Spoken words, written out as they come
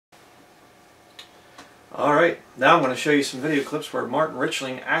Alright, now I'm going to show you some video clips where Martin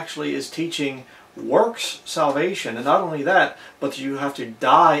Richling actually is teaching works salvation. And not only that, but you have to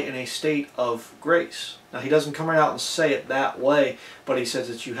die in a state of grace. Now he doesn't come right out and say it that way, but he says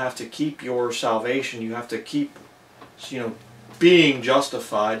that you have to keep your salvation. You have to keep, being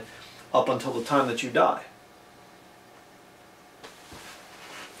justified up until the time that you die.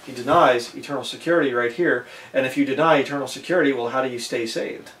 He denies eternal security right here. And if you deny eternal security, well, how do you stay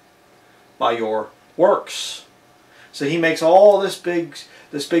saved? By your works. So he makes all this big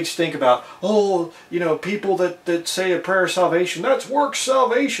stink about, people that say a prayer of salvation, that's works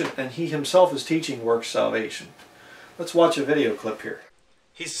salvation. And he himself is teaching works salvation. Let's watch a video clip here.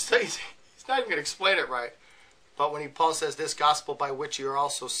 He's not even going to explain it right. But when Paul says this gospel by which you are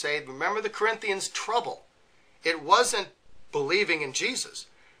also saved, remember the Corinthians' trouble. It wasn't believing in Jesus.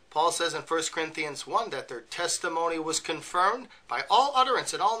 Paul says in 1 Corinthians 1 that their testimony was confirmed by all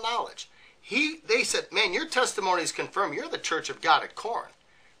utterance and all knowledge. They said, man, your testimony is confirmed. You're the church of God at Corinth.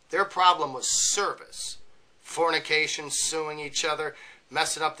 Their problem was service, fornication, suing each other,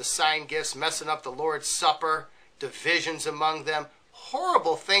 messing up the sign gifts, messing up the Lord's Supper, divisions among them,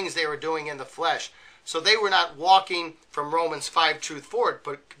 horrible things they were doing in the flesh. So they were not walking from Romans 5 truth forward,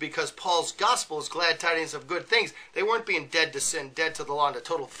 but because Paul's gospel is glad tidings of good things, they weren't being dead to sin, dead to the law, and the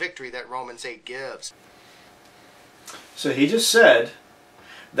total victory that Romans 8 gives. So he just said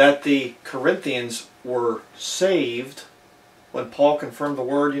that the Corinthians were saved when Paul confirmed the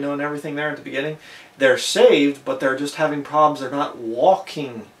word, and everything there at the beginning. They're saved, but they're just having problems. They're not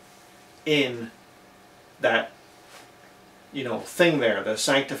walking in that thing there, the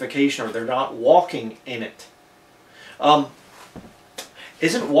sanctification, or they're not walking in it.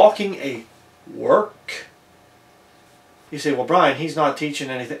 Isn't walking a work? You say, well, Brian, he's not teaching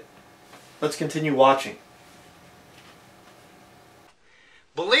anything. Let's continue watching.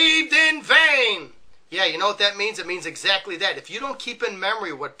 Believed in vain. Yeah, you know what that means? It means exactly that. If you don't keep in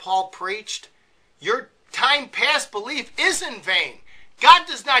memory what Paul preached, your time past belief is in vain. God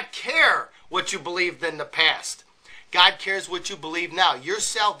does not care what you believed in the past. God cares what you believe now. Your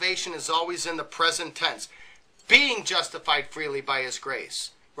salvation is always in the present tense. Being justified freely by his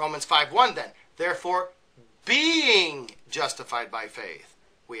grace. Romans 5:1 then. Therefore, being justified by faith,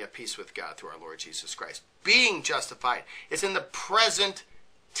 we have peace with God through our Lord Jesus Christ. Being justified. It's in the present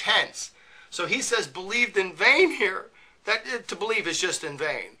tense. So he says believed in vain here. That to believe is just in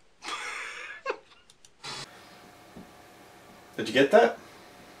vain. Did you get that?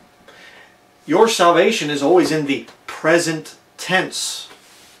 Your salvation is always in the present tense.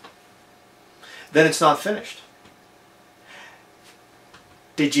 Then it's not finished.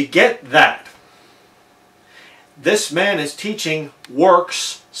 Did you get that? This man is teaching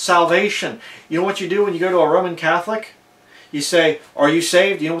works salvation. You know what you do when you go to a Roman Catholic? You say, are you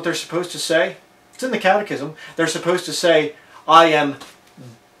saved? You know what they're supposed to say? It's in the catechism. They're supposed to say, I am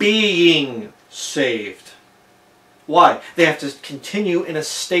being saved. Why? They have to continue in a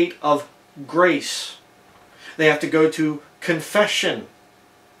state of grace. They have to go to confession.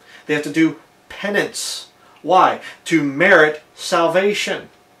 They have to do penance. Why? To merit salvation.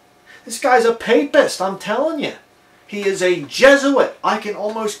 This guy's a papist, I'm telling you. He is a Jesuit. I can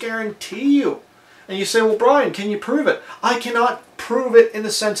almost guarantee you. And you say, well, Brian, can you prove it? I cannot prove it in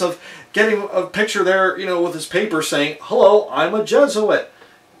the sense of getting a picture there, with his paper saying, hello, I'm a Jesuit.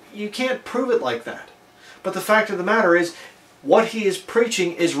 You can't prove it like that. But the fact of the matter is, what he is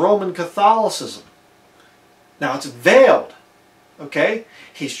preaching is Roman Catholicism. Now, it's veiled, okay?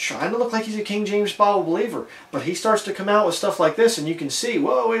 He's trying to look like he's a King James Bible believer, but he starts to come out with stuff like this, and you can see,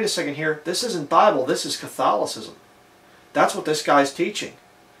 whoa, wait a second here. This isn't Bible, this is Catholicism. That's what this guy's teaching.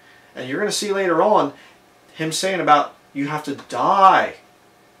 And you're going to see later on him saying about you have to die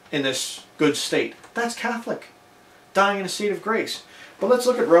in this good state. That's Catholic. Dying in a state of grace. But let's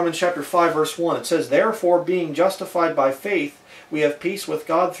look at Romans chapter 5, verse 1. It says, therefore, being justified by faith, we have peace with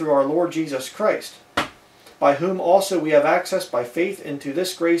God through our Lord Jesus Christ, by whom also we have access by faith into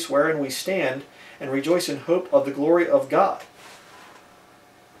this grace wherein we stand, and rejoice in hope of the glory of God.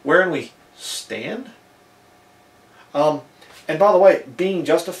 Wherein we stand? And by the way, being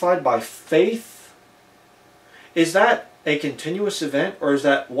justified by faith, is that a continuous event, or is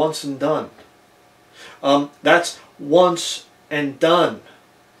that once and done? That's once and done.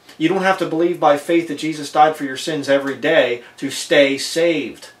 You don't have to believe by faith that Jesus died for your sins every day to stay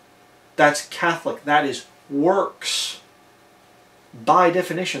saved. That's Catholic. That is works. By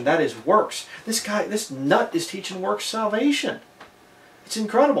definition, that is works. This nut is teaching works salvation. It's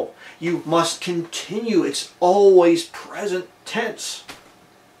incredible. You must continue. It's always present tense.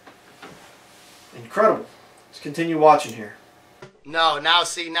 Incredible. Let's continue watching here. No, now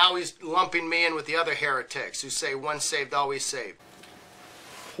see, now he's lumping me in with the other heretics who say once saved, always saved.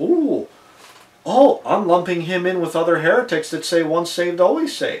 Ooh. Oh, I'm lumping him in with other heretics that say once saved,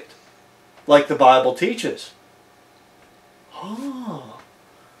 always saved. Like the Bible teaches. Oh.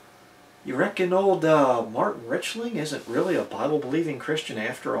 You reckon old Martin Richling isn't really a Bible-believing Christian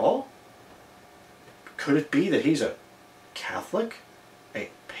after all? Could it be that he's a Catholic? A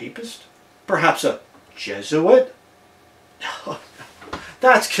papist? Perhaps a Jesuit?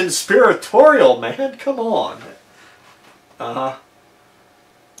 That's conspiratorial, man. Come on.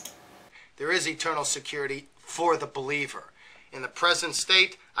 There is eternal security for the believer. In the present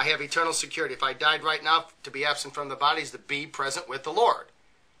state, I have eternal security. If I died right now, to be absent from the body is to be present with the Lord.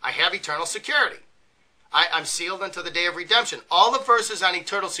 I have eternal security. I'm sealed until the day of redemption. All the verses on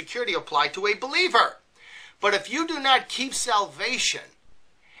eternal security apply to a believer. But if you do not keep salvation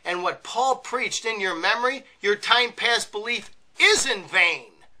and what Paul preached in your memory, your time past belief is in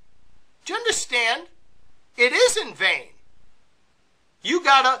vain. Do you understand? It is in vain. You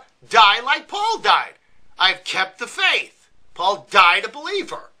gotta die like Paul died. I've kept the faith. Paul died a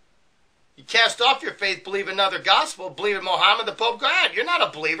believer. You cast off your faith, believe another gospel, believe in Muhammad, the Pope, go ahead. You're not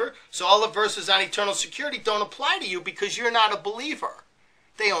a believer. So all the verses on eternal security don't apply to you because you're not a believer.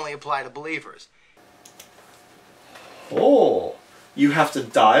 They only apply to believers. Oh, you have to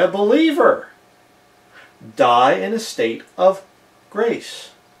die a believer. Die in a state of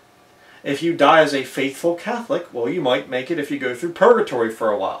grace. If you die as a faithful Catholic, well, you might make it if you go through purgatory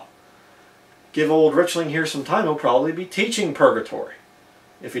for a while. Give old Richling here some time, he'll probably be teaching purgatory.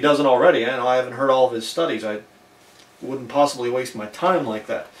 If he doesn't already, I know I haven't heard all of his studies. I wouldn't possibly waste my time like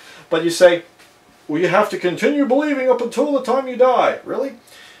that. But you say, well, you have to continue believing up until the time you die. Really?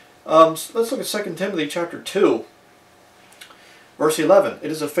 So let's look at 2 Timothy chapter 2. Verse 11,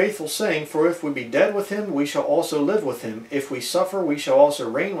 it is a faithful saying, for if we be dead with him, we shall also live with him. If we suffer, we shall also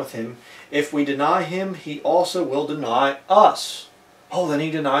reign with him. If we deny him, he also will deny us. Oh, then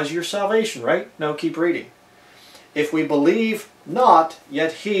he denies your salvation, right? No, keep reading. If we believe not,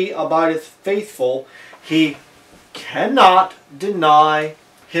 yet he abideth faithful. He cannot deny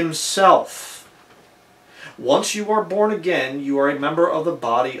himself. Once you are born again, you are a member of the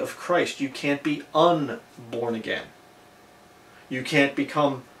body of Christ. You can't be unborn again. You can't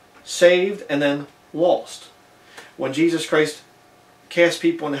become saved and then lost. When Jesus Christ cast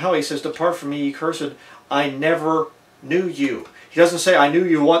people into hell, he says, depart from me, ye cursed, I never knew you. He doesn't say, I knew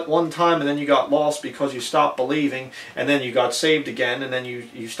you one time and then you got lost because you stopped believing and then you got saved again and then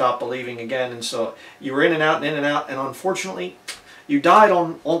you stopped believing again. And so you were in and out and in and out, and unfortunately you died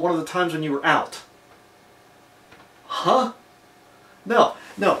on one of the times when you were out. Huh? No.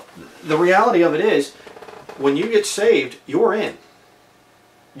 The reality of it is, when you get saved, you're in.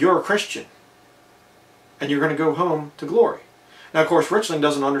 You're a Christian. And you're going to go home to glory. Now, of course, Richling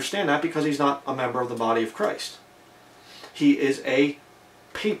doesn't understand that because he's not a member of the body of Christ. He is a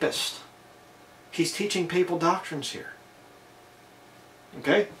papist. He's teaching papal doctrines here.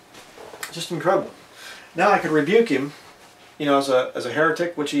 Okay? Just incredible. Now I could rebuke him, you know, as a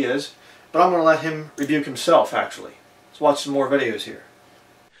heretic, which he is, but I'm going to let him rebuke himself, actually. Let's watch some more videos here.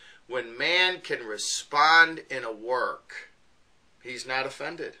 When man can respond in a work, he's not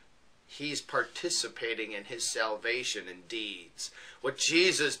offended. He's participating in his salvation in deeds. What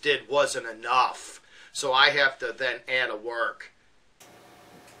Jesus did wasn't enough, so I have to then add a work.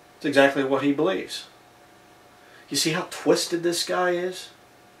 It's exactly what he believes. You see how twisted this guy is?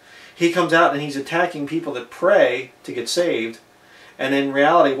 He comes out and he's attacking people that pray to get saved, and in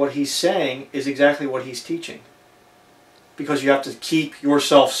reality what he's saying is exactly what he's teaching. Because you have to keep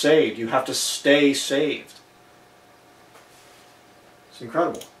yourself saved. You have to stay saved. It's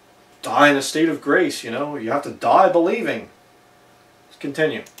incredible. Die in a state of grace, you know. You have to die believing. Let's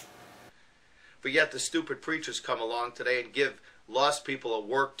continue. But yet the stupid preachers come along today and give lost people a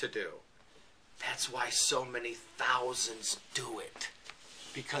work to do. That's why so many thousands do it.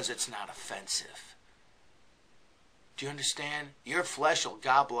 Because it's not offensive. Do you understand? Your flesh will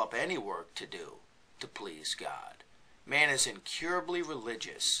gobble up any work to do to please God. Man is incurably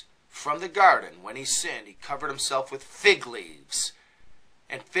religious. From the garden, when he sinned, he covered himself with fig leaves.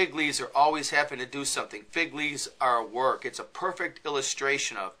 And fig leaves are always having to do something. Fig leaves are a work. It's a perfect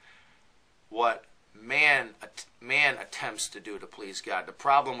illustration of what man attempts to do to please God. The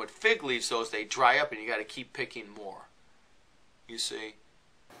problem with fig leaves, though, is they dry up and you got to keep picking more. You see?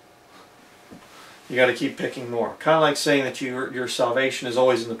 You got to keep picking more. Kind of like saying that your salvation is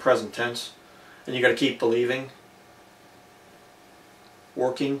always in the present tense. And you got to keep believing.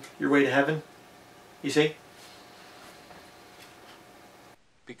 Working your way to heaven. You see?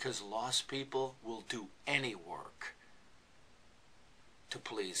 Because lost people will do any work. to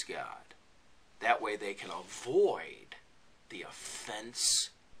please God. That way they can avoid the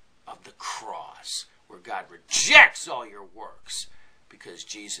offense of the cross, where God rejects all your works because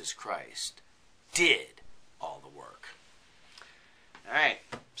Jesus Christ did all the work. All right.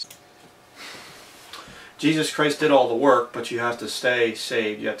 Jesus Christ did all the work, but you have to stay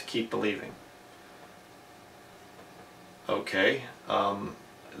saved. You have to keep believing. Okay,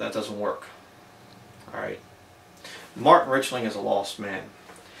 that doesn't work. All right. Martin Richling is a lost man.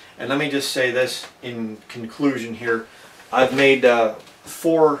 And let me just say this in conclusion here. I've made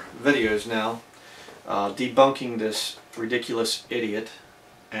 4 videos now debunking this ridiculous idiot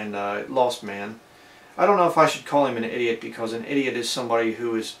and lost man. I don't know if I should call him an idiot, because an idiot is somebody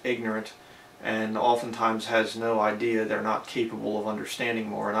who is ignorant and oftentimes has no idea, they're not capable of understanding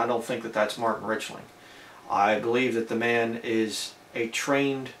more, and I don't think that that's Martin Richling. I believe that the man is a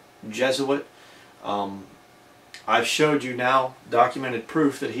trained Jesuit. I've showed you now documented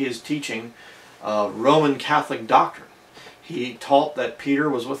proof that he is teaching Roman Catholic doctrine. He taught that Peter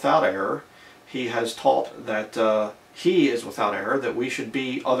was without error. He has taught that he is without error, that we should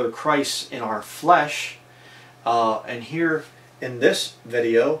be other Christs in our flesh. And here in this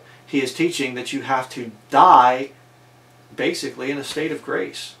video, he is teaching that you have to die basically in a state of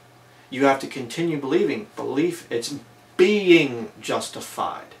grace. You have to continue believing. Belief, it's being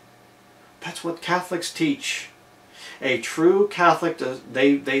justified. That's what Catholics teach. A true Catholic,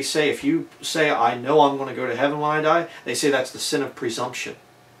 they say, if you say, I know I'm going to go to heaven when I die, they say that's the sin of presumption.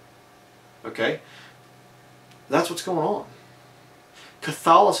 Okay? That's what's going on.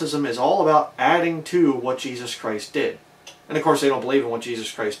 Catholicism is all about adding to what Jesus Christ did. And of course they don't believe in what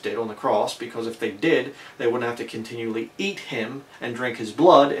Jesus Christ did on the cross, because if they did, they wouldn't have to continually eat him and drink his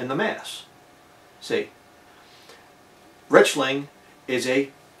blood in the Mass. See, Richling is a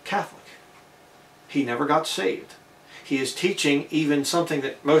Catholic. He never got saved. He is teaching even something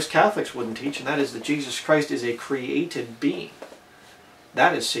that most Catholics wouldn't teach, and that is that Jesus Christ is a created being.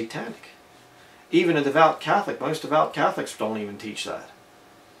 That is satanic. Even a devout Catholic, most devout Catholics don't even teach that.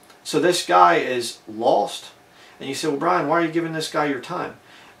 So this guy is lost. And you say, well, Brian, why are you giving this guy your time?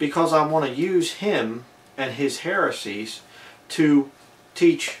 Because I want to use him and his heresies to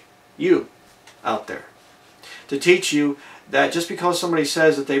teach you out there. To teach you that just because somebody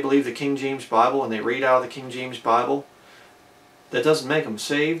says that they believe the King James Bible and they read out of the King James Bible, that doesn't make them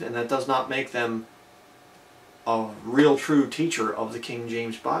saved, and that does not make them a real true teacher of the King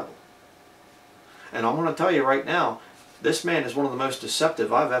James Bible. And I'm going to tell you right now, this man is one of the most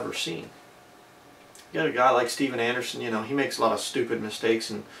deceptive I've ever seen. You got a guy like Steven Anderson, you know, he makes a lot of stupid mistakes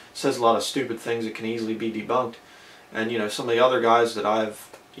and says a lot of stupid things that can easily be debunked. And, you know, some of the other guys that I've,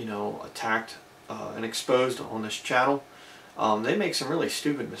 you know, attacked and exposed on this channel, they make some really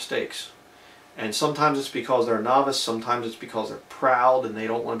stupid mistakes. And sometimes it's because they're a novice, sometimes it's because they're proud and they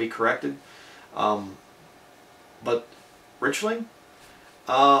don't want to be corrected. But Richling,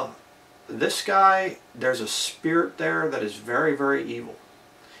 this guy, there's a spirit there that is very, very evil.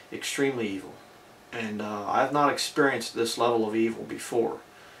 Extremely evil. And I've not experienced this level of evil before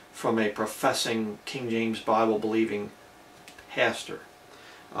from a professing King James Bible believing pastor.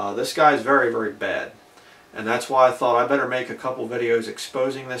 This guy is very, very bad. And that's why I thought I better make a couple videos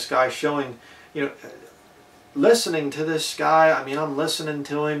exposing this guy, showing, you know, listening to this guy. I mean, I'm listening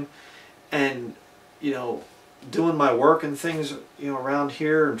to him and, you know, doing my work and things, you know, around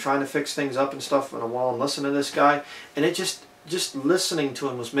here and trying to fix things up and stuff, and while I'm listening to this guy, and it just listening to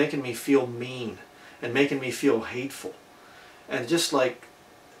him was making me feel mean and making me feel hateful. And just like,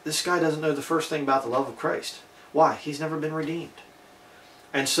 this guy doesn't know the first thing about the love of Christ. Why? He's never been redeemed.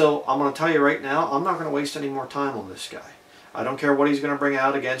 And so I'm going to tell you right now, I'm not going to waste any more time on this guy. I don't care what he's going to bring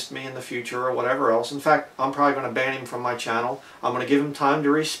out against me in the future or whatever else. In fact, I'm probably going to ban him from my channel. I'm going to give him time to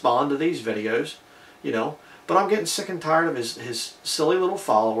respond to these videos, you know. But I'm getting sick and tired of his silly little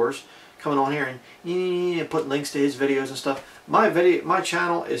followers coming on here and putting links to his videos and stuff. My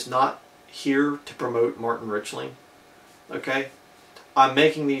channel is not here to promote Martin Richling. Okay? I'm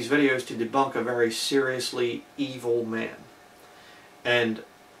making these videos to debunk a very seriously evil man.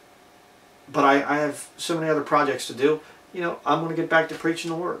 But I have so many other projects to do. You know, I'm going to get back to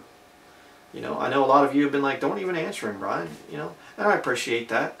preaching the Word. You know, I know a lot of you have been like, don't even answer him, Brian. You know, and I appreciate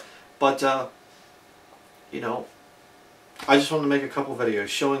that. But, you know, I just wanted to make a couple videos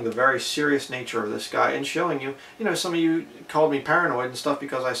showing the very serious nature of this guy and showing you, you know, some of you called me paranoid and stuff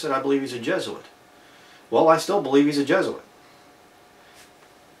because I said I believe he's a Jesuit. Well, I still believe he's a Jesuit.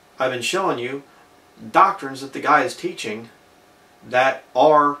 I've been showing you doctrines that the guy is teaching that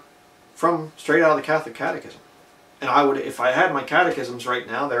are from straight out of the Catholic Catechism. And I would, if I had my catechisms right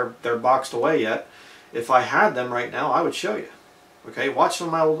now, they're boxed away yet. If I had them right now, I would show you. Okay, watch some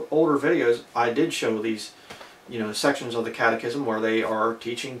of my older videos. I did show these, sections of the catechism where they are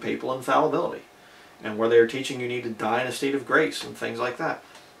teaching papal infallibility, and where they are teaching you need to die in a state of grace and things like that.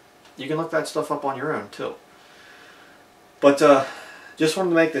 You can look that stuff up on your own too. But just wanted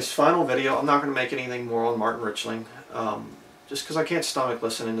to make this final video. I'm not going to make anything more on Martin Richling, just because I can't stomach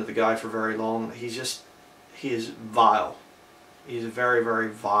listening to the guy for very long. He is vile. He's a very, very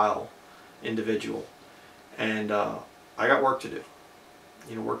vile individual, and I got work to do.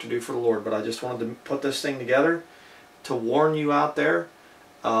 Work to do for the Lord. But I just wanted to put this thing together to warn you out there.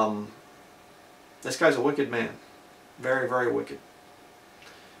 This guy's a wicked man, very, very wicked.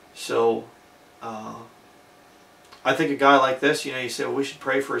 So I think a guy like this, you say, well, we should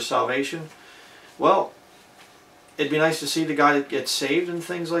pray for his salvation. Well, it'd be nice to see the guy that gets saved and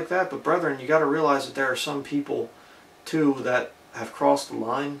things like that. But brethren, you got to realize that there are some people too that have crossed the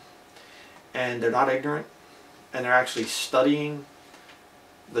line, and they're not ignorant, and they're actually studying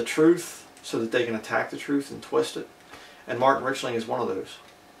the truth so that they can attack the truth and twist it. And Martin Richling is one of those.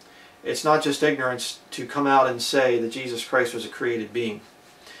 It's not just ignorance to come out and say that Jesus Christ was a created being.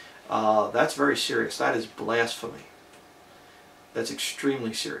 That's very serious. That is blasphemy. That's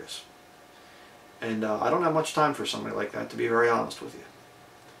extremely serious. And I don't have much time for somebody like that, to be very honest with you.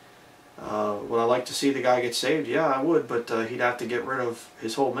 Would I like to see the guy get saved? Yeah, I would, but he'd have to get rid of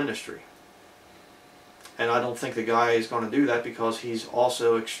his whole ministry. And I don't think the guy is going to do that, because he's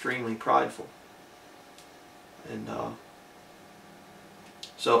also extremely prideful. And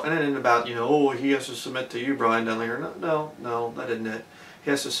so, and it isn't about, oh, he has to submit to you, Brian Denlinger. No, that isn't it. He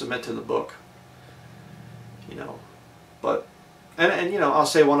has to submit to the book. But, and I'll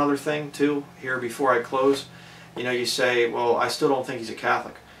say one other thing too here before I close. You say, well, I still don't think he's a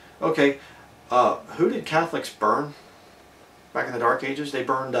Catholic. Okay, who did Catholics burn back in the Dark Ages? They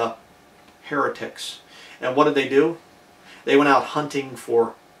burned heretics. And what did they do? They went out hunting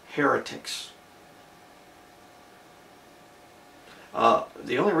for heretics.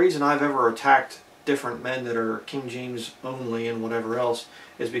 The only reason I've ever attacked different men that are King James only and whatever else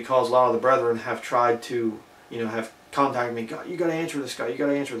is because a lot of the brethren have tried to, have contacted me. God, you got to answer this guy. You got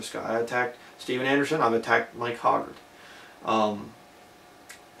to answer this guy. I attacked Stephen Anderson. I've attacked Mike Hoggard.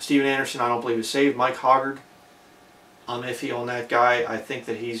 Stephen Anderson, I don't believe is saved. Mike Hoggard, I'm iffy on that guy. I think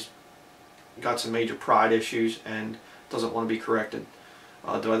that he's got some major pride issues and doesn't want to be corrected.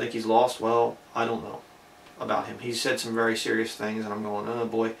 Do I think he's lost? Well, I don't know about him. He said some very serious things, and I'm going, oh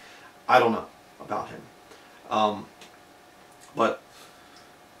boy, I don't know about him. But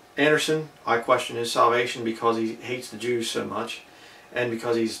Anderson, I question his salvation because he hates the Jews so much, and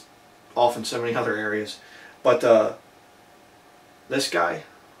because he's off in so many other areas. But this guy,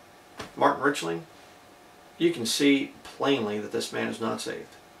 Martin Richling, you can see plainly that this man is not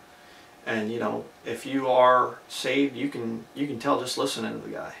saved. And if you are saved, you can tell just listening to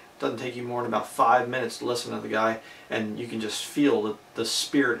the guy. It doesn't take you more than about 5 minutes to listen to the guy, and you can just feel that the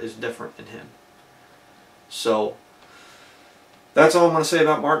spirit is different in him. So that's all I'm going to say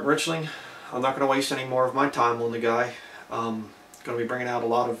about Martin Richling. I'm not going to waste any more of my time on the guy. I'm going to be bringing out a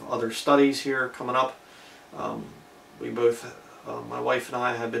lot of other studies here coming up. We both, my wife and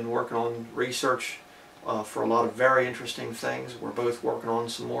I, have been working on research for a lot of very interesting things. We're both working on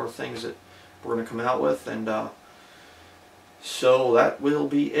some more things that we're going to come out with, and so that will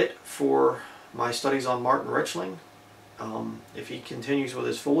be it for my studies on Martin Richling. If he continues with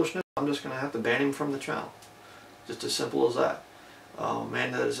his foolishness, I'm just going to have to ban him from the channel. Just as simple as that.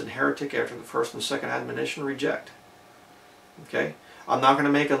 Man that is a heretic after the first and second admonition, reject. Okay? I'm not going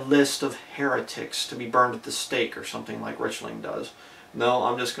to make a list of heretics to be burned at the stake or something like Richling does. No,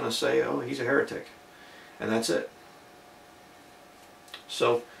 I'm just going to say, oh, he's a heretic. And that's it.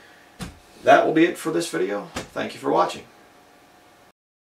 So, that will be it for this video. Thank you for watching.